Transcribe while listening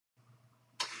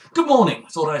Good morning. I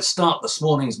thought I'd start this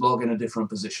morning's blog in a different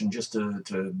position, just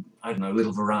to I don't know, a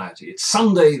little variety. It's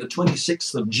Sunday, the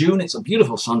 26th of June. It's a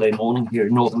beautiful Sunday morning here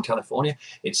in Northern California.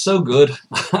 It's so good,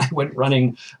 I went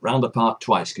running round the park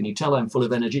twice. Can you tell I'm full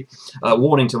of energy?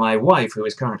 Warning to my wife, who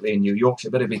is currently in New York, she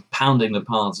better be pounding the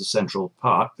paths of Central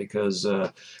Park, because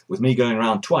with me going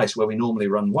around twice where we normally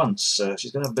run once,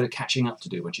 she's going to have a bit of catching up to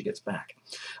do when she gets back.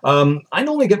 I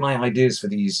normally get my ideas for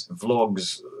these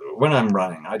vlogs when I'm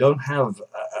running. I don't have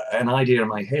an idea in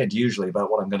my head usually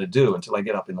about what I'm going to do until I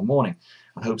get up in the morning.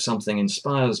 I hope something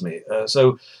inspires me.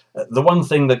 So the one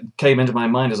thing that came into my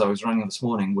mind as I was running this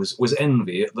morning was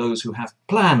envy at those who have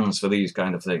plans for these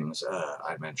kind of things.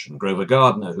 I mentioned Grover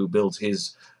Gardner, who builds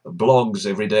his blogs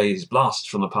every day, his blasts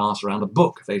from the past around a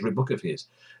book, a favourite book of his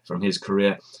from his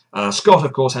career. Scott,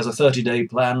 of course, has a 30-day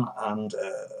plan and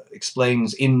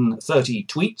explains in 30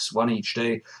 tweets, one each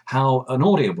day, how an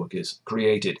audiobook is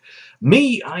created.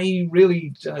 Me, I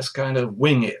really just kind of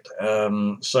wing it.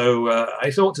 So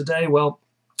I thought today, well,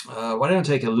 why don't I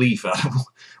take a leaf out of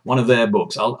one of their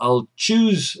books? I'll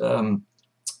choose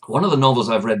one of the novels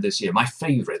I've read this year, my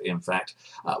favourite, in fact.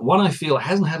 One I feel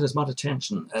hasn't had as much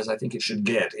attention as I think it should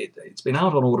get. It's been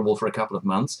out on Audible for a couple of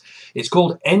months. It's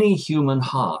called Any Human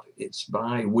Heart. It's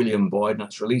by William Boyd, and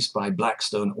it's released by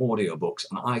Blackstone Audiobooks,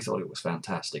 and I thought it was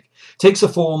fantastic. It takes the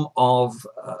form of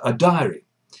a diary.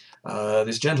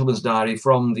 This gentleman's diary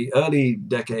from the early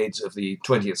decades of the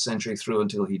 20th century through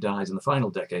until he dies in the final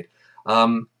decade.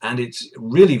 And it's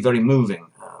really very moving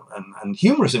and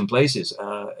humorous in places.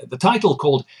 The title,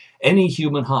 called Any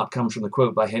Human Heart, comes from the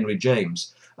quote by Henry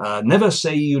James. Never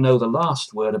say you know the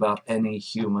last word about any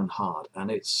human heart.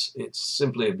 And it's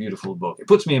simply a beautiful book. It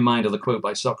puts me in mind of the quote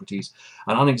by Socrates,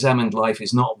 an unexamined life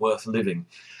is not worth living.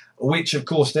 Which, of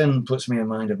course, then puts me in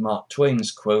mind of Mark Twain's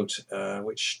quote,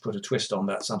 which put a twist on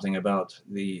that, something about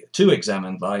the too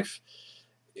examined life,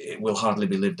 it will hardly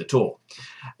be lived at all.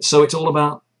 So it's all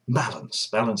about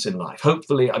balance in life.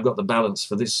 Hopefully I've got the balance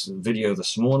for this video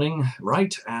this morning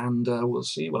right, and we'll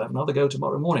see. We'll have another go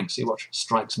tomorrow morning, see what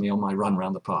strikes me on my run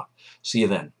around the park. See you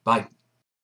then. Bye.